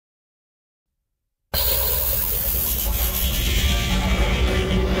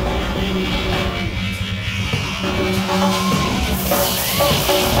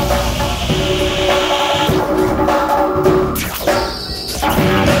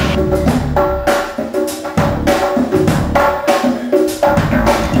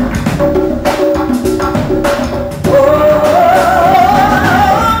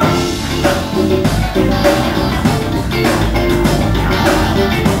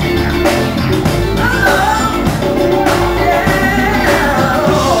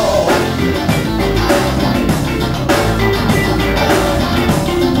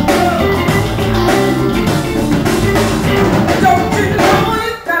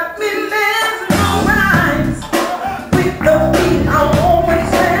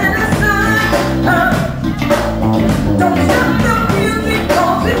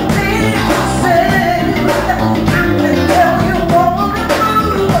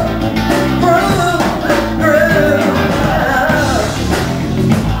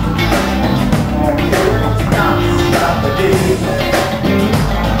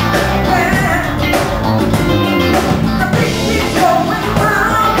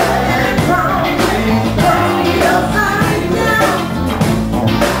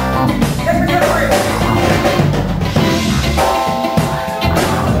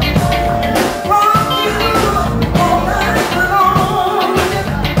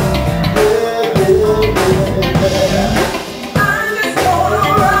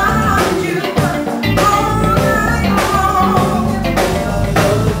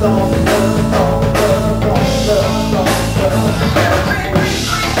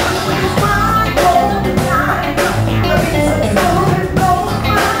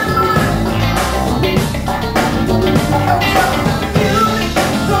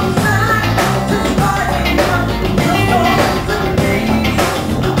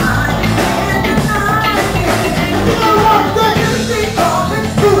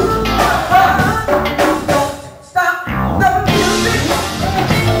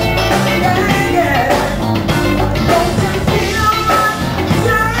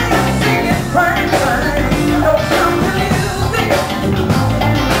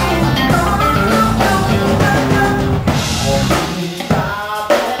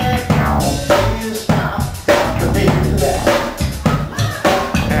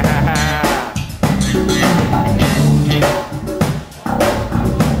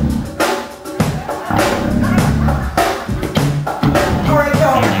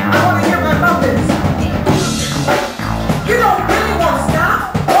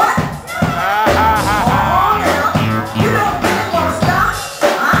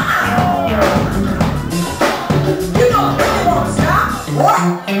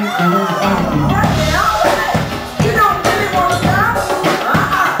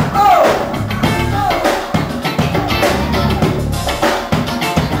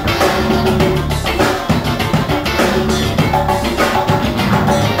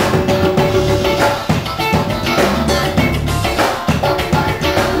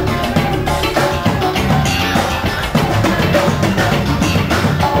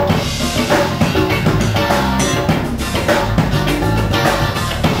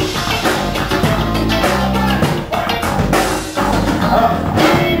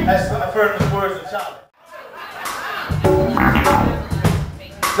solid.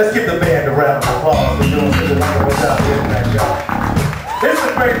 Let's give the band a round of applause for doing such a wonderful job here tonight, y'all. This is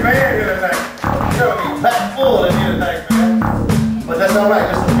a great band here tonight. It's gonna be packed full in here tonight, man. But that's all right.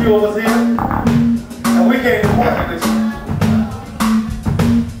 There's a few of us here, and we came to party with you.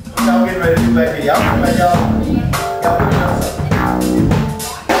 What y'all getting ready to do back here? Y'all put